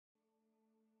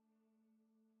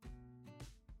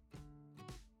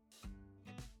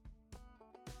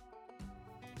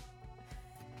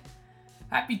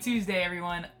Happy Tuesday,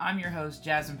 everyone. I'm your host,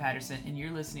 Jazman Patterson, and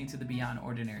you're listening to the Beyond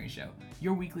Ordinary Show,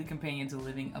 your weekly companion to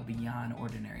living a beyond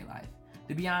ordinary life.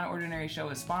 The Beyond Ordinary Show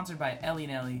is sponsored by Ellie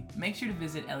Nelly. Make sure to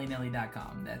visit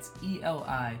EllieNelly.com. That's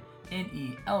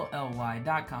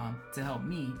ELINELLY.com to help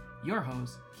me, your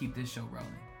host, keep this show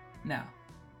rolling. Now,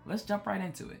 let's jump right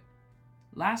into it.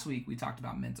 Last week, we talked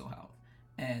about mental health.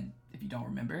 And if you don't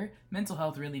remember, mental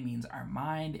health really means our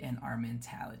mind and our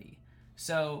mentality.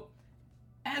 So,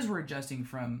 as we're adjusting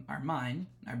from our mind,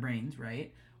 our brains,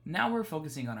 right? Now we're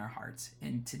focusing on our hearts.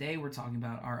 And today we're talking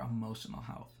about our emotional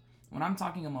health. When I'm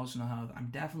talking emotional health, I'm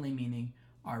definitely meaning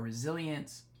our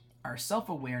resilience, our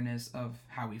self-awareness of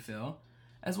how we feel,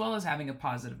 as well as having a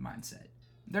positive mindset.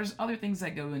 There's other things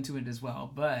that go into it as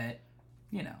well, but,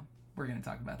 we're going to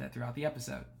talk about that throughout the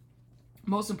episode.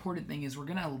 Most important thing is we're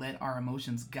going to let our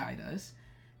emotions guide us.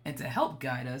 And to help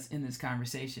guide us in this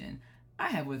conversation, I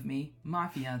have with me my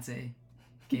fiance,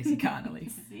 Kacy Connolly.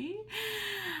 See?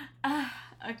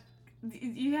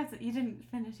 You didn't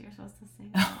finish. You're supposed to say.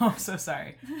 Oh, I'm so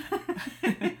sorry.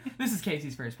 This is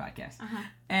Kacy's first podcast. Uh-huh.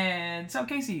 And so,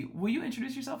 Kacy, will you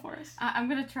introduce yourself for us? I'm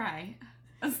going to try.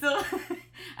 I've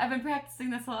been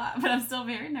practicing this a lot, but I'm still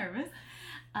very nervous.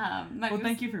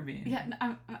 Thank you for being here.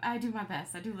 Yeah, I do my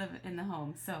best. I do live in the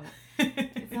home, so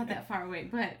it's not that far away.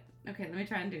 But, okay, let me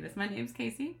try and do this. My name's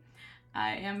Kacy.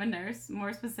 I am a nurse,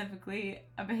 more specifically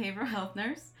a behavioral health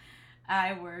nurse.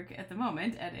 I work at the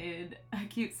moment at an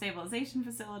acute stabilization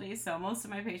facility, so most of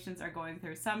my patients are going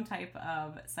through some type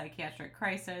of psychiatric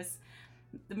crisis.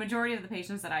 The majority of the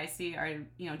patients that I see are,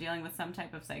 dealing with some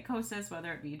type of psychosis,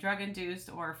 whether it be drug-induced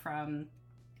or from,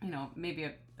 maybe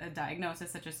a diagnosis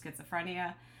such as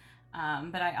schizophrenia.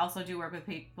 But I also do work with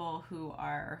people who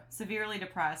are severely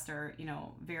depressed or,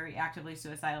 very actively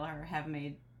suicidal or have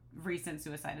made recent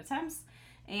suicide attempts,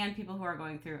 and people who are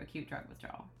going through acute drug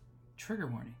withdrawal. Trigger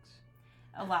warnings.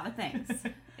 A lot of things.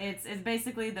 It's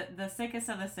basically the sickest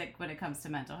of the sick when it comes to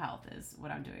mental health is what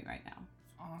I'm doing right now.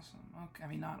 Awesome. Okay. I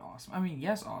mean, not awesome.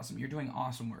 Yes, awesome. You're doing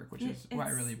awesome work, which is why I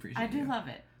really appreciate it. I do love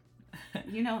it.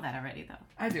 You know that already, though.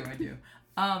 I do.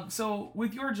 So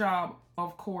with your job,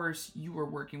 of course, you are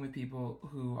working with people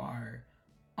who are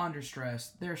under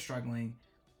stress. They're struggling.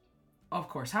 Of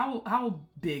course. How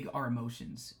big are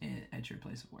emotions at your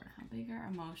place of work? How big are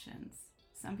emotions?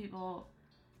 Some people...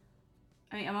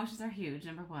 emotions are huge,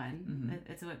 number one.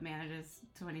 Mm-hmm. It's what manages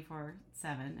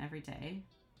 24/7 every day.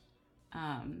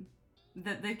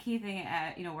 The key thing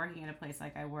at, working at a place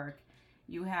like I work,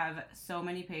 you have so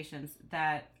many patients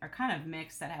that are kind of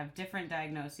mixed, that have different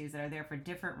diagnoses, that are there for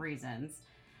different reasons,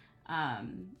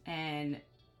 and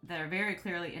that are very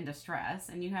clearly in distress.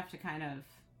 And you have to kind of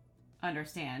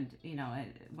understand,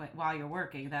 while you're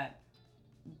working, that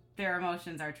their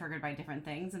emotions are triggered by different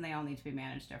things and they all need to be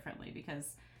managed differently,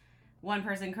 because one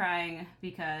person crying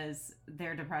because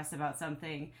they're depressed about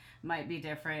something might be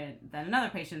different than another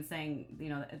patient saying,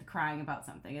 crying about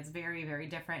something. It's very, very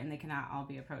different, and they cannot all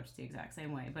be approached the exact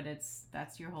same way. But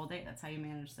that's your whole day. That's how you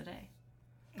manage the day.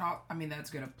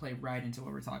 That's going to play right into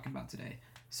what we're talking about today.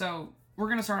 So we're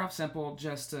going to start off simple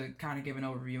just to kind of give an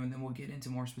overview, and then we'll get into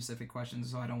more specific questions.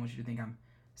 So I don't want you to think I'm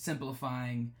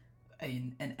simplifying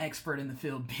an expert in the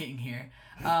field being here.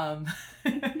 I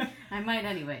might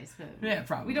anyways, but yeah,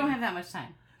 probably. We don't have that much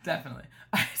time. Definitely.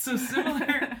 So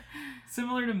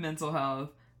similar to mental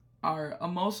health, our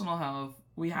emotional health,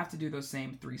 we have to do those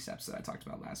same 3 steps that I talked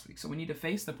about last week. So we need to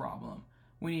face the problem,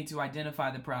 we need to identify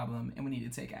the problem, and we need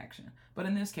to take action. But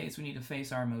in this case, we need to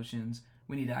face our emotions,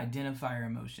 we need to identify our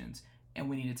emotions, and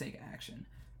we need to take action.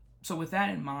 So with that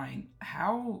in mind,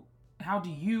 how do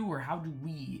you or how do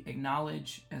we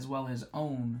acknowledge as well as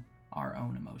own our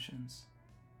own emotions?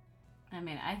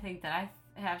 I think that I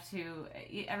have to,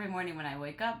 every morning when I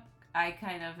wake up, I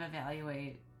kind of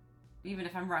evaluate, even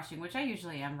if I'm rushing, which I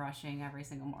usually am rushing every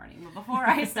single morning, but before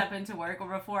I step into work or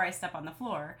before I step on the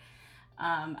floor,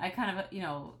 I kind of,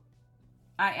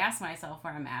 I ask myself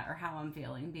where I'm at or how I'm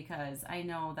feeling, because I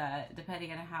know that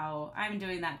depending on how I'm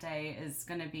doing that day is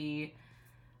going to be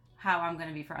how I'm going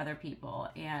to be for other people.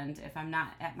 And if I'm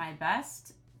not at my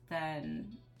best,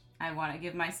 then I want to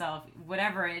give myself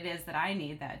whatever it is that I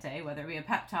need that day, whether it be a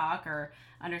pep talk or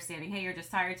understanding, hey, you're just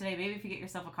tired today. Maybe if you get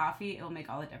yourself a coffee, it'll make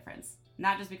all the difference.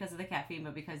 Not just because of the caffeine,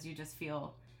 but because you just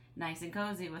feel nice and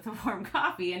cozy with a warm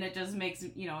coffee, and it just makes,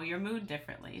 your mood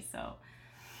differently. So.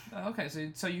 Okay,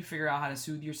 so you figure out how to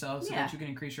soothe yourself so that you can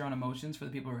increase your own emotions for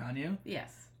the people around you?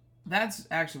 Yes. That's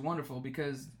actually wonderful,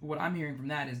 because what I'm hearing from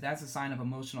that is that's a sign of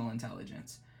emotional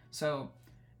intelligence. So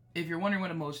if you're wondering what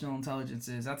emotional intelligence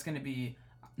is, that's going to be,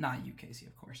 not you, Kacy,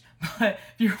 of course, but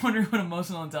if you're wondering what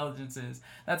emotional intelligence is,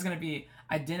 that's going to be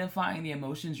identifying the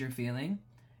emotions you're feeling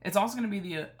it's also going to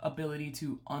be the ability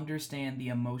to understand the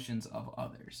emotions of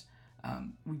others.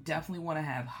 We definitely want to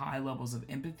have high levels of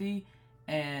empathy,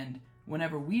 and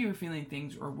whenever we are feeling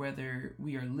things or whether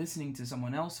we are listening to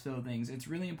someone else feel things, it's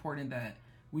really important that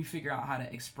we figure out how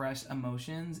to express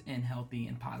emotions in healthy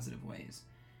and positive ways.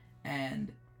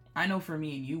 And I know for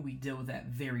me and you, we deal with that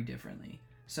very differently.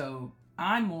 So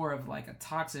I'm more of like a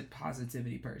toxic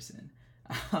positivity person.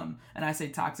 And I say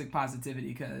toxic positivity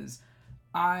because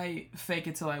I fake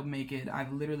it till I make it.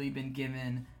 I've literally been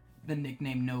given the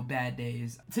nickname No Bad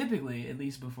Days, typically, at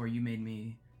least before you made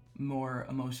me more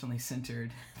emotionally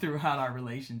centered throughout our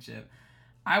relationship.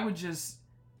 I would just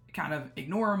kind of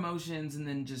ignore emotions and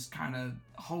then just kind of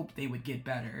hope they would get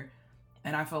better.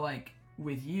 And I feel like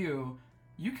with you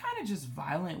kind of just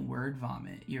violent word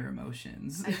vomit your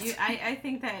emotions. I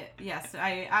think that, yes,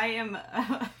 I am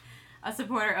a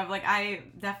supporter of, like, I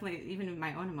definitely, even in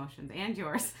my own emotions and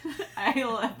yours,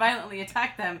 I'll violently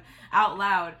attack them out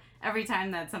loud every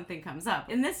time that something comes up.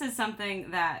 And this is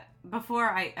something that, before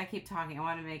I keep talking, I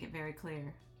want to make it very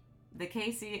clear. The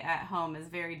Kacy at home is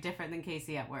very different than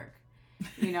Kacy at work.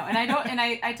 And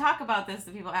I talk about this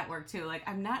to people at work too. Like,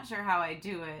 I'm not sure how I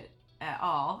do it at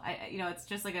all. It's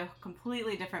just like a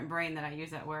completely different brain that I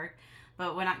use at work.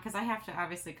 But because I have to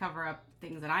obviously cover up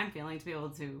things that I'm feeling to be able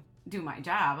to do my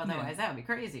job. Otherwise, that would be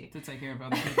crazy. To take care of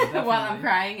other people. While I'm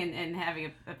crying and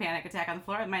having a panic attack on the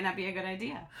floor, it might not be a good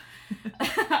idea.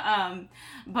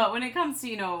 But when it comes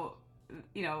to,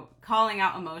 calling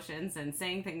out emotions and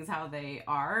saying things how they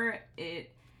are,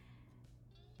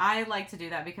 I like to do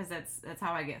that because that's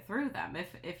how I get through them.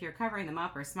 If you're covering them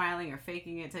up or smiling or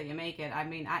faking it till you make it,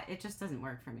 it just doesn't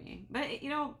work for me. But,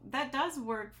 that does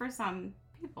work for some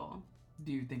people.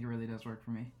 Do you think it really does work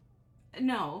for me?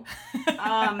 No. But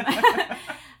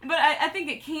I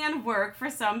think it can work for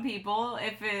some people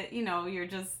if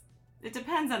it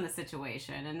depends on the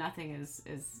situation, and nothing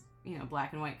is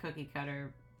black and white cookie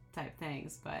cutter type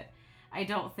things. But I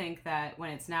don't think that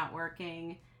when it's not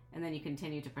working and then you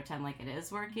continue to pretend like it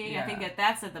is working, I think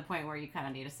that's at the point where you kind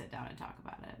of need to sit down and talk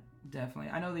about it.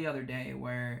 Definitely. I know the other day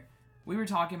where we were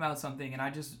talking about something and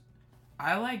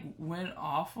I went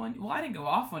off on you. Well, I didn't go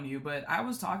off on you, but I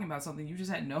was talking about something you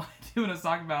just had no idea what I was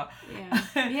talking about.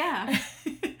 Yeah. Yeah.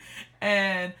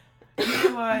 And you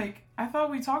were like, I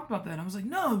thought we talked about that. And I was like,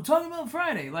 no, I'm talking about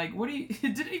Friday. Like,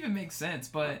 it didn't even make sense,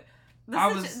 but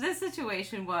this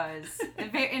situation was,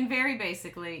 and very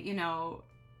basically,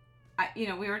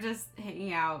 we were just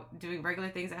hanging out, doing regular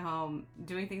things at home,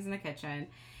 doing things in the kitchen,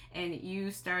 and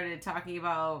you started talking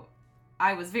about,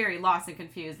 I was very lost and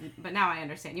confused, but now I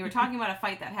understand. You were talking about a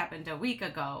fight that happened a week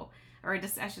ago, or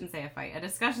I shouldn't say a fight, a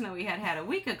discussion that we had a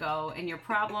week ago, and your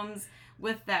problems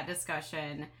with that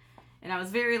discussion. And I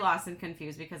was very lost and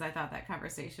confused because I thought that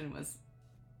conversation was,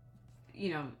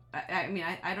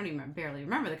 I don't even barely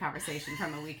remember the conversation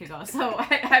from a week ago. So,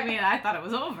 I thought it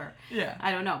was over. Yeah.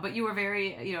 I don't know. But you were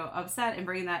very, upset and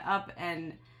bringing that up.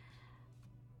 And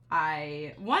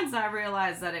once I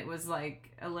realized that it was like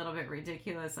a little bit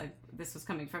ridiculous, like this was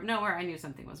coming from nowhere, I knew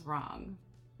something was wrong.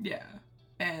 Yeah.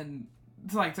 And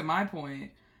to my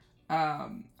point, I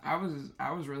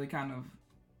was really kind of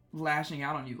lashing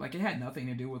out on you. Like, it had nothing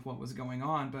to do with what was going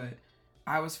on, but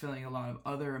I was feeling a lot of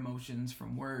other emotions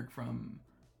from work, from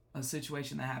a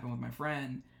situation that happened with my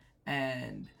friend,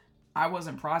 and I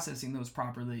wasn't processing those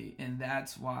properly, and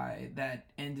that's why that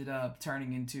ended up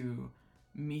turning into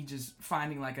me just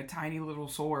finding like a tiny little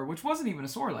sore, which wasn't even a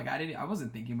sore. Like, I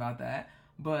wasn't thinking about that,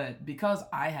 but because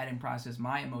I hadn't processed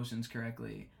my emotions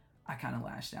correctly, I kind of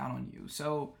lashed out on you.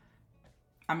 So,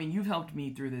 you've helped me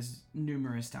through this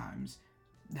numerous times.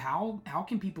 How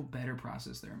can people better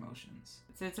process their emotions?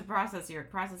 So to you're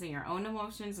processing your own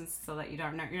emotions, and so that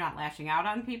you're not lashing out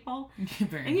on people.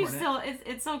 Very and important.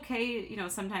 It's okay,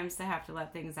 sometimes to have to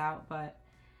let things out, but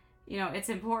it's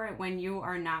important when you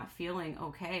are not feeling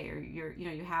okay, or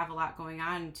you have a lot going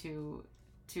on to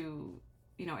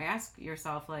ask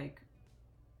yourself, like,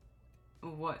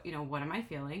 what am I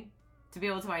feeling? To be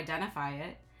able to identify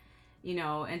it,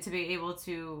 and to be able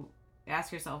to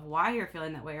ask yourself why you're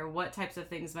feeling that way, or what types of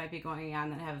things might be going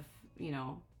on that have,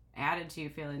 added to you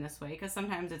feeling this way. Because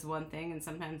sometimes it's one thing and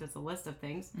sometimes it's a list of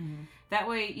things. Mm-hmm. That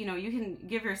way, you can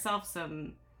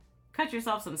cut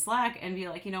yourself some slack and be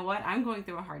like, what, I'm going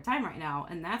through a hard time right now,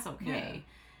 and that's okay.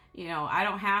 Yeah. I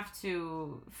don't have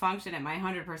to function at my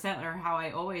 100% or how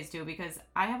I always do, because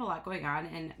I have a lot going on,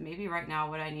 and maybe right now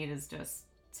what I need is just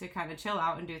to kind of chill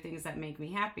out and do things that make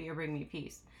me happy or bring me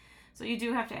peace. So you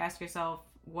do have to ask yourself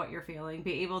what you're feeling,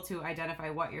 be able to identify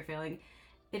what you're feeling.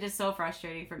 It is so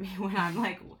frustrating for me when I'm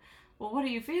like, well, what are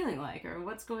you feeling like, or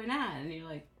what's going on? And you're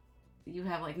like, you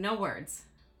have like no words.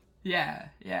 Yeah,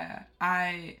 yeah.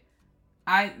 And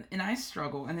I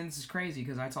struggle, and then this is crazy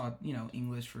because I taught,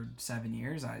 English for 7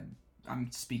 years.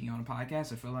 I'm speaking on a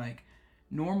podcast. I feel like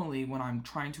normally when I'm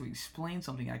trying to explain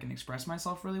something, I can express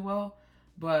myself really well.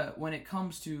 But when it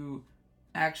comes to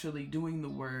actually doing the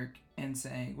work and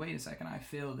saying, wait a second, I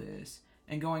feel this,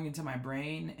 and going into my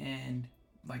brain and,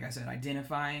 like I said,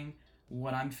 identifying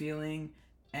what I'm feeling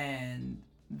and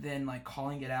then like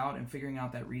calling it out and figuring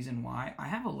out that reason why, I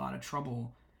have a lot of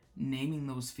trouble naming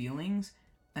those feelings.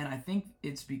 And I think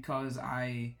it's because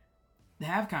I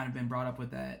have kind of been brought up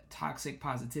with that toxic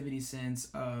positivity sense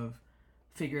of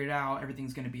figure it out,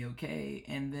 everything's going to be okay.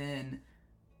 And then,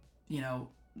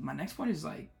 my next point is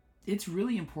like, it's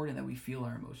really important that we feel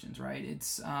our emotions, right?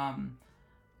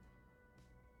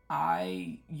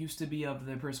 I used to be of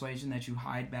the persuasion that you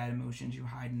hide bad emotions, you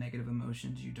hide negative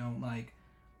emotions, you don't like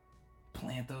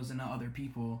plant those into other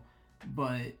people.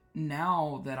 But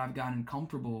now that I've gotten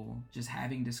comfortable just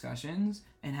having discussions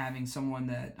and having someone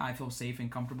that I feel safe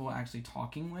and comfortable actually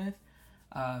talking with,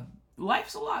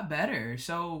 life's a lot better.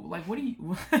 So, like, what do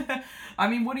you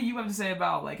have to say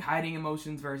about, like, hiding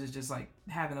emotions versus just, like,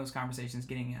 having those conversations,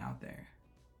 getting it out there?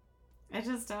 I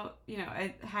just don't,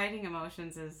 hiding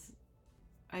emotions is,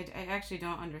 I actually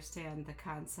don't understand the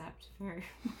concept very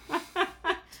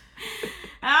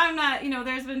I'm not,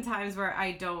 there's been times where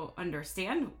I don't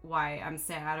understand why I'm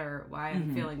sad or why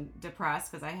I'm feeling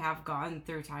depressed, because I have gone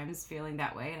through times feeling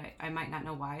that way, and I might not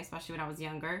know why, especially when I was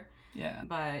younger. Yeah.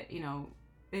 But,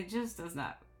 it just does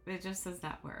not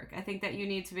work. I think that you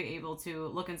need to be able to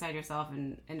look inside yourself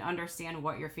and understand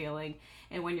what you're feeling,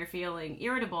 and when you're feeling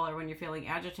irritable or when you're feeling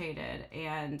agitated,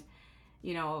 and,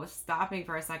 stopping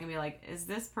for a second and be like, is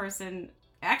this person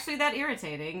actually that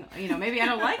irritating? Maybe I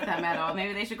don't like them at all.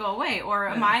 Maybe they should go away. Or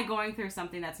am I going through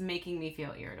something that's making me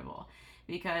feel irritable?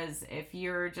 Because if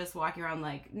you're just walking around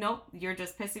like, nope, you're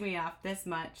just pissing me off this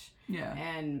much. Yeah.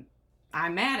 And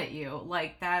I'm mad at you.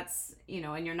 Like, that's,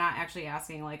 and you're not actually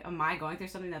asking, like, am I going through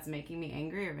something that's making me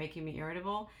angry or making me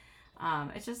irritable?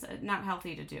 It's just not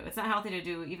healthy to do. It's not healthy to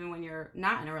do even when you're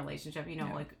not in a relationship,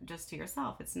 like just to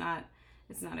yourself. It's not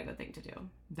a good thing to do.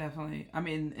 Definitely. I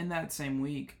mean, in that same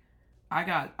week, I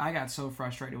got so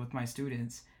frustrated with my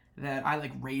students that I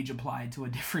like rage applied to a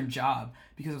different job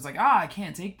because I was like, I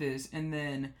can't take this. And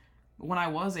then when I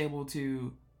was able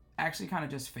to actually kind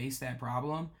of just face that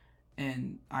problem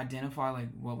and identify like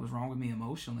what was wrong with me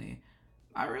emotionally,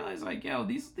 I realized like,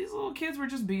 these little kids were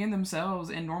just being themselves.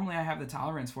 And normally I have the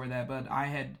tolerance for that, but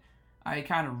I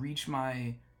kind of reached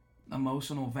my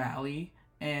emotional valley,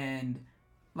 and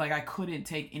like I couldn't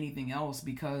take anything else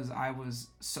because I was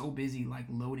so busy like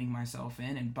loading myself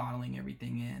in and bottling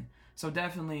everything in. So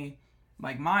definitely,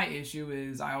 like, my issue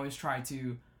is I always try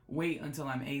to wait until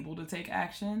I'm able to take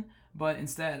action, but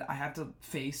instead I have to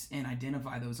face and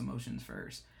identify those emotions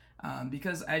first,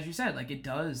 because as you said, like, it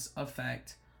does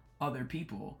affect other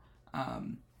people,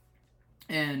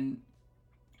 and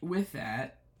with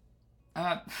that,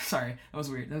 sorry, that was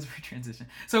weird. That was a weird transition.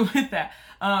 So with that,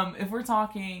 if we're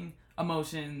talking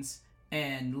emotions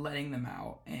and letting them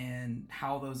out and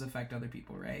how those affect other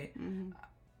people, right? Mm-hmm.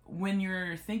 When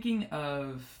you're thinking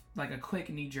of like a quick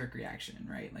knee-jerk reaction,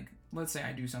 right? Like, let's say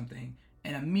I do something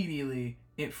and immediately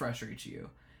it frustrates you.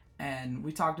 And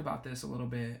we talked about this a little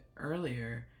bit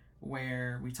earlier,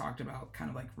 where we talked about kind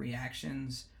of like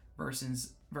reactions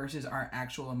versus our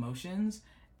actual emotions.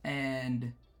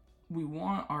 And we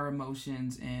want our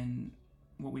emotions and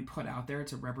what we put out there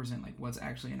to represent like what's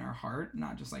actually in our heart,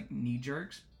 not just like knee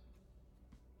jerks.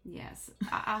 Yes,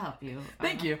 I'll help you.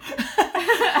 Thank you.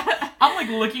 I'm like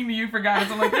looking to you for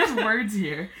guidance. I'm like, there's words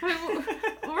here.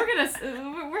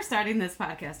 We're starting this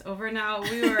podcast over now.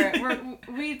 We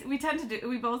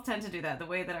both tend to do that. The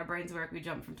way that our brains work, we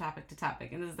jump from topic to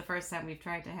topic, and this is the first time we've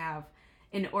tried to have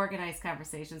an organized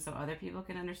conversation so other people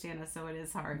can understand us, so it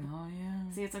is hard. Oh,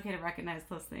 yeah. See, it's okay to recognize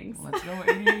those things. Let's go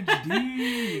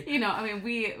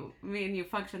ADHD. Me and you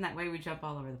function that way. We jump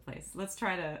all over the place.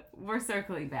 We're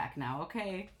circling back now,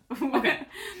 okay? Okay.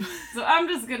 So I'm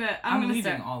leaving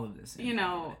start, all of this.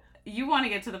 You want to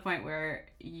get to the point where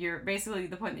you're basically,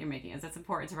 the point that you're making is it's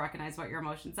important to recognize what your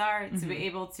emotions are, to be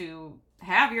able to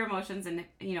have your emotions and,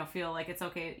 feel like it's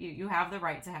okay. You have the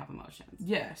right to have emotions.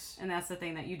 Yes. And that's the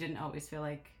thing that you didn't always feel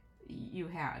like you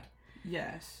had.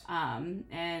 Yes.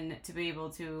 And to be able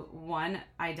to, one,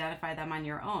 identify them on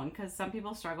your own, because some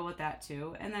people struggle with that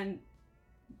too. And then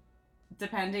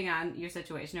depending on your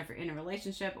situation, if you're in a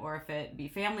relationship or if it be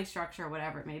family structure or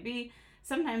whatever it may be,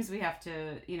 sometimes we have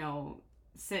to,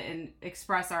 sit and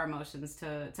express our emotions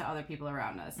to other people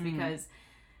around us, because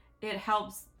it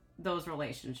helps those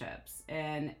relationships.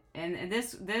 And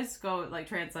this go like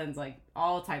transcends like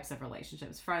all types of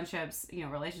relationships, friendships, you know,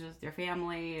 relationships with your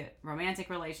family, romantic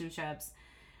relationships,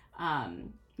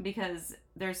 because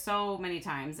there's so many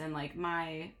times, and like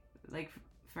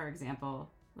for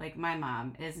example, like my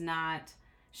mom is not,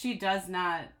 she's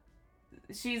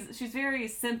very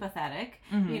sympathetic,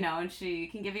 you know, and she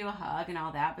can give you a hug and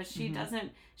all that, but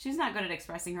she's not good at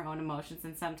expressing her own emotions,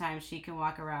 and sometimes she can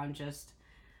walk around just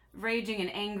raging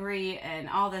and angry and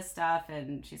all this stuff,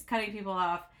 and she's cutting people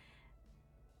off.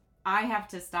 I have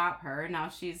to stop her. Now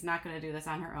she's not going to do this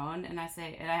on her own, and I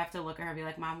have to look at her and be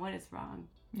like, Mom, what is wrong?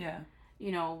 Yeah.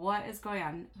 You know, what is going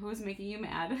on? Who's making you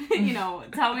mad? You know,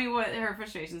 tell me what her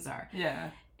frustrations are.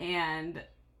 Yeah. And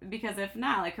because if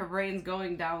not, like, her brain's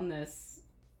going down this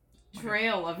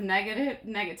trail of negativity,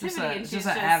 and she's just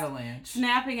an avalanche,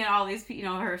 snapping at all these, you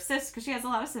know, her sisters, because she has a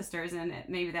lot of sisters, and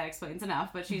maybe that explains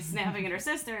enough, but she's snapping at her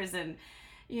sisters, and,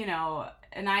 you know,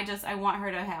 and I want her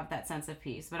to have that sense of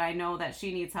peace, but I know that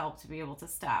she needs help to be able to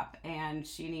stop, and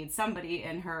she needs somebody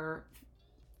in her,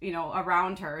 you know,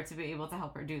 around her to be able to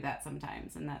help her do that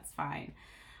sometimes, and that's fine.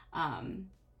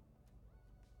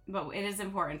 But it is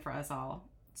important for us all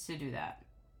to do that.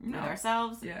 With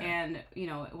ourselves, and, you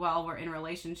know, while we're in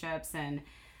relationships, and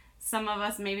some of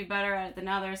us may be better at it than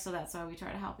others, so that's why we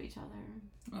try to help each other.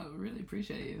 I really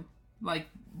appreciate you. Like,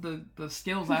 the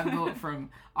skills I've built from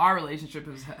our relationship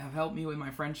have helped me with my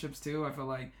friendships too. I feel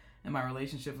like in my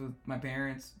relationship with my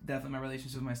parents, definitely my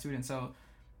relationship with my students. So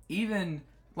even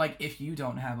like if you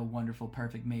don't have a wonderful,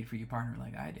 perfect mate for your partner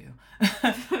like I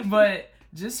do, but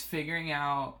just figuring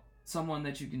out someone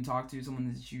that you can talk to,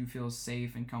 someone that you feel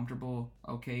safe and comfortable,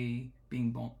 okay,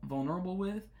 being vulnerable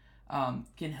with,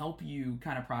 can help you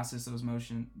kind of process those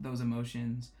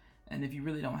emotions. And if you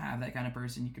really don't have that kind of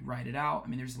person, you could write it out. I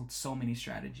mean, there's so many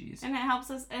strategies. And it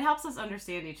helps us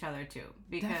understand each other too,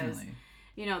 because definitely.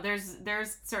 You know,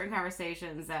 there's certain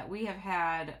conversations that we have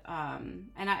had,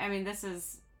 and I mean, this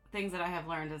is things that I have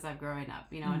learned as I've grown up,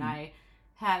 you know, and I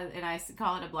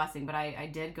call it a blessing, but I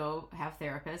did go have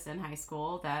therapists in high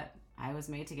school that I was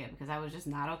made to get because I was just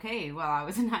not okay while I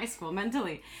was in high school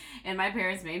mentally. And my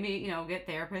parents made me, you know, get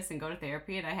therapists and go to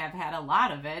therapy, and I have had a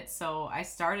lot of it. So I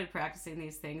started practicing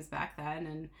these things back then,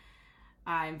 and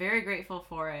I'm very grateful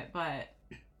for it. But,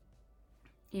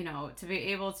 you know, to be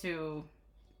able to,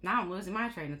 now I'm losing my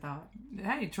train of thought.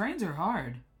 Hey, trains are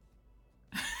hard.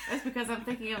 That's because I'm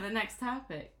thinking of the next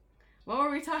topic. What were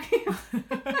we talking about?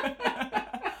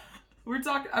 We're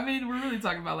really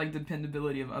talking about, like,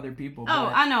 dependability of other people.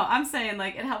 Oh, I know. I'm saying,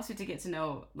 like, it helps you to get to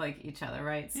know, like, each other,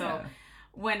 right? So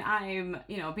when I'm,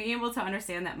 you know, being able to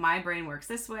understand that my brain works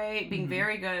this way, being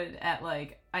very good at,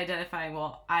 like, identifying,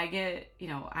 well, I get, you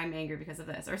know, I'm angry because of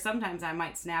this. Or sometimes I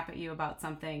might snap at you about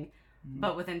something,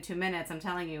 but within 2 minutes, I'm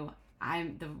telling you,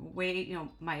 the way, you know,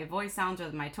 my voice sounds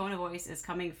or my tone of voice is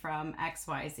coming from X,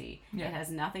 Y, Z. Yeah. It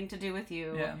has nothing to do with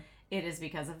you. Yeah. It is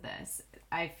because of this.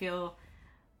 I feel,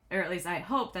 or at least I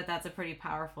hope that that's a pretty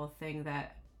powerful thing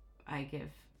that I give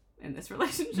in this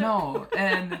relationship. No,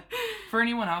 and for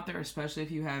anyone out there, especially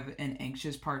if you have an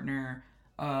anxious partner,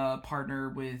 partner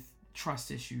with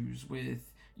trust issues,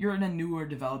 you're in a newer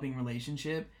developing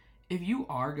relationship, if you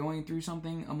are going through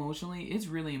something emotionally, it's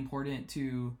really important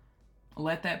to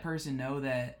let that person know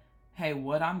that, hey,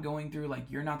 what I'm going through, like,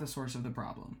 you're not the source of the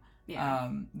problem. Yeah.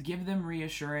 Give them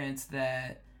reassurance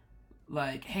that,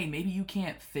 like, hey, maybe you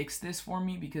can't fix this for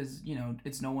me because, you know,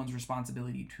 it's no one's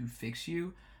responsibility to fix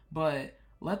you. But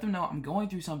let them know I'm going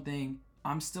through something.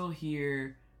 I'm still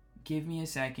here. Give me a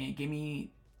second.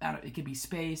 It could be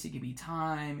space. It could be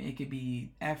time. It could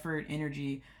be effort,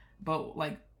 energy. But,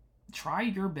 like, try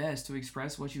your best to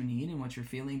express what you need and what you're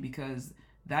feeling, because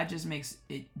that just makes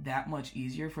it that much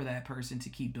easier for that person to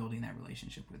keep building that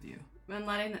relationship with you. And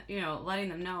letting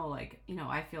them know, like, you know,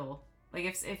 I feel like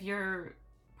if your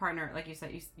partner, like you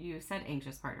said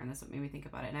anxious partner, and that's what made me think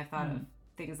about it. And I've thought of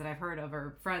things that I've heard of,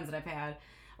 or friends that I've had,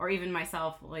 or even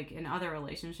myself, like in other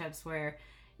relationships where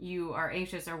you are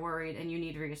anxious or worried and you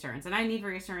need reassurance. And I need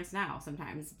reassurance now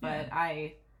sometimes, but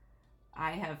I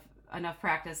have enough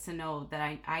practice to know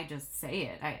that I just say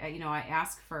it. I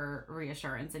ask for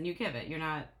reassurance and you give it. You're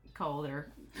not cold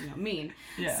or, you know, mean.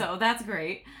 Yeah. So that's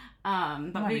great.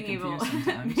 But being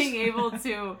able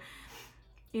to,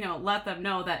 you know, let them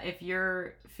know that if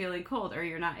you're feeling cold or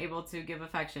you're not able to give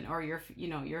affection, or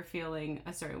you're feeling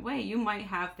a certain way, you might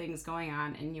have things going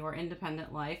on in your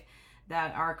independent life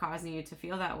that are causing you to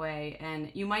feel that way, and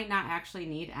you might not actually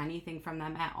need anything from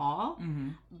them at all. Mm-hmm.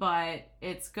 But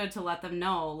it's good to let them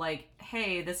know, like,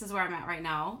 hey, this is where I'm at right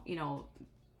now, you know,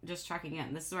 just checking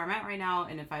in. This is where I'm at right now,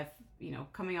 and if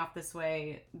coming off this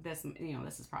way, this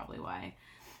is probably why.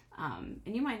 And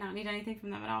you might not need anything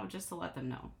from them at all, just to let them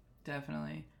know.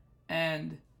 Definitely.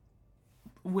 And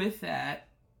with that,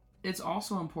 it's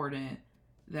also important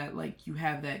that like you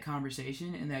have that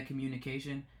conversation and that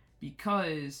communication,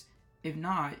 because if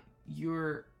not,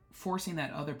 you're forcing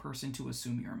that other person to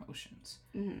assume your emotions.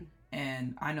 Mm-hmm.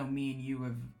 And I know me and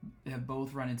you have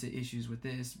both run into issues with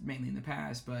this, mainly in the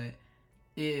past, but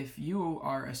if you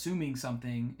are assuming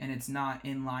something and it's not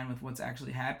in line with what's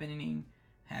actually happening,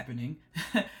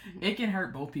 it can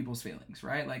hurt both people's feelings,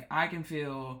 right? Like, I can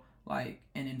feel like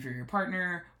an inferior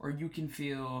partner, or you can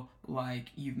feel like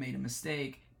you've made a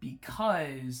mistake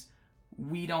because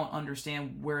we don't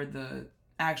understand where the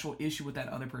actual issue with that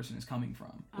other person is coming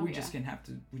from. We just have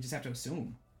to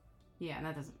assume. Yeah, and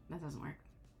that doesn't work.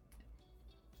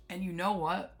 And you know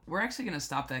what? We're actually going to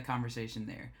stop that conversation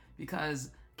there,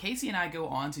 because Kacy and I go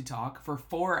on to talk for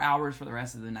 4 hours for the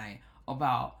rest of the night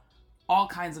about all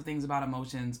kinds of things about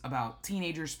emotions, about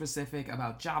teenager specific,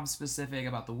 about job specific,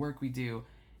 about the work we do.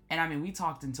 And I mean, we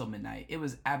talked until midnight. It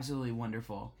was absolutely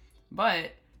wonderful.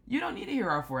 But you don't need to hear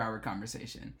our 4-hour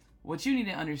conversation. What you need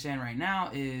to understand right now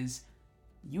is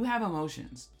you have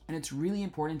emotions, and it's really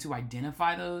important to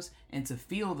identify those and to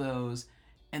feel those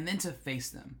and then to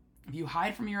face them. If you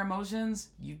hide from your emotions,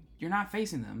 you're not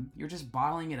facing them. You're just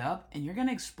bottling it up, and you're going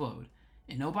to explode.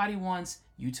 And nobody wants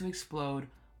you to explode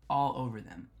all over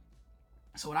them.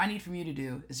 So what I need from you to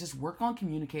do is just work on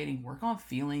communicating, work on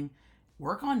feeling,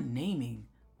 work on naming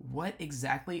what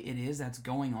exactly it is that's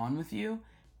going on with you.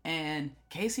 And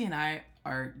Kacy and I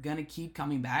are going to keep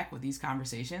coming back with these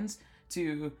conversations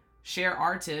to share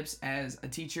our tips as a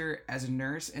teacher, as a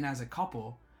nurse, and as a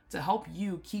couple to help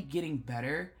you keep getting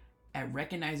better at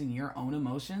recognizing your own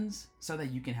emotions so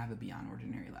that you can have a beyond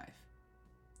ordinary life.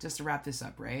 Just to wrap this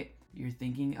up, right? You're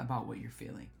thinking about what you're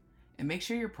feeling, and make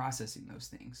sure you're processing those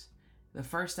things. The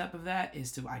first step of that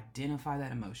is to identify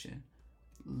that emotion.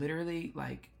 Literally,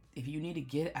 like, if you need to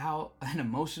get out an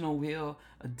emotional wheel,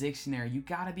 a dictionary, you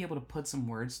got to be able to put some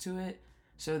words to it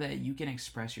so that you can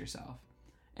express yourself.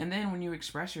 And then when you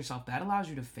express yourself, that allows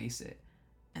you to face it,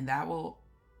 and that will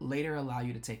later allow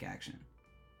you to take action.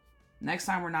 Next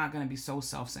time, we're not going to be so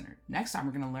self-centered. Next time,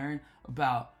 we're going to learn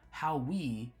about how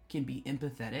we can be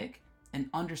empathetic and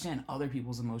understand other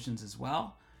people's emotions as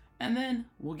well. And then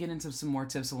we'll get into some more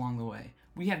tips along the way.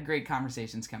 We have great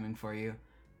conversations coming for you.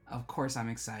 Of course, I'm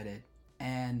excited.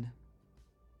 And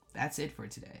that's it for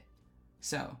today.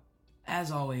 So,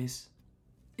 as always,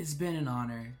 it's been an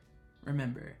honor.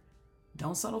 Remember,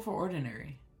 don't settle for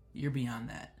ordinary. You're beyond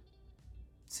that.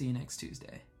 See you next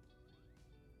Tuesday.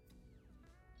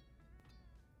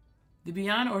 The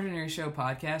Beyond Ordinary Show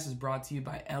podcast is brought to you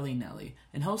by Ellie Nelly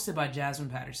and hosted by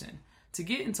Jazman Patterson. To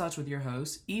get in touch with your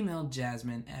host, email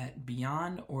Jazman at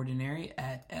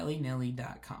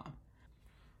beyondordinary@ellienelly.com.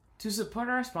 To support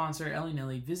our sponsor, Ellie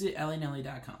Nelly, visit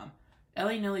ellienelly.com.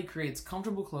 Ellie Nelly creates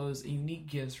comfortable clothes and unique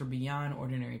gifts for beyond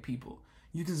ordinary people.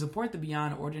 You can support the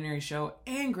Beyond Ordinary Show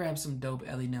and grab some dope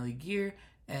Ellie Nelly gear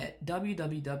at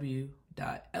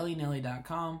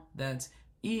www.ellienelly.com. That's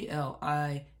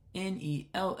ELINELLY.com.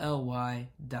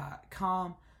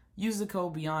 Use the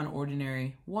code Beyond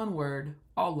Ordinary, one word,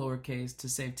 all lowercase, to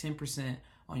save 10%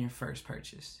 on your first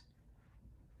purchase.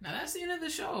 Now that's the end of the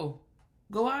show.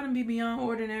 Go out and be beyond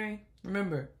ordinary.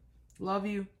 Remember, love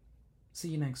you. See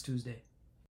you next Tuesday.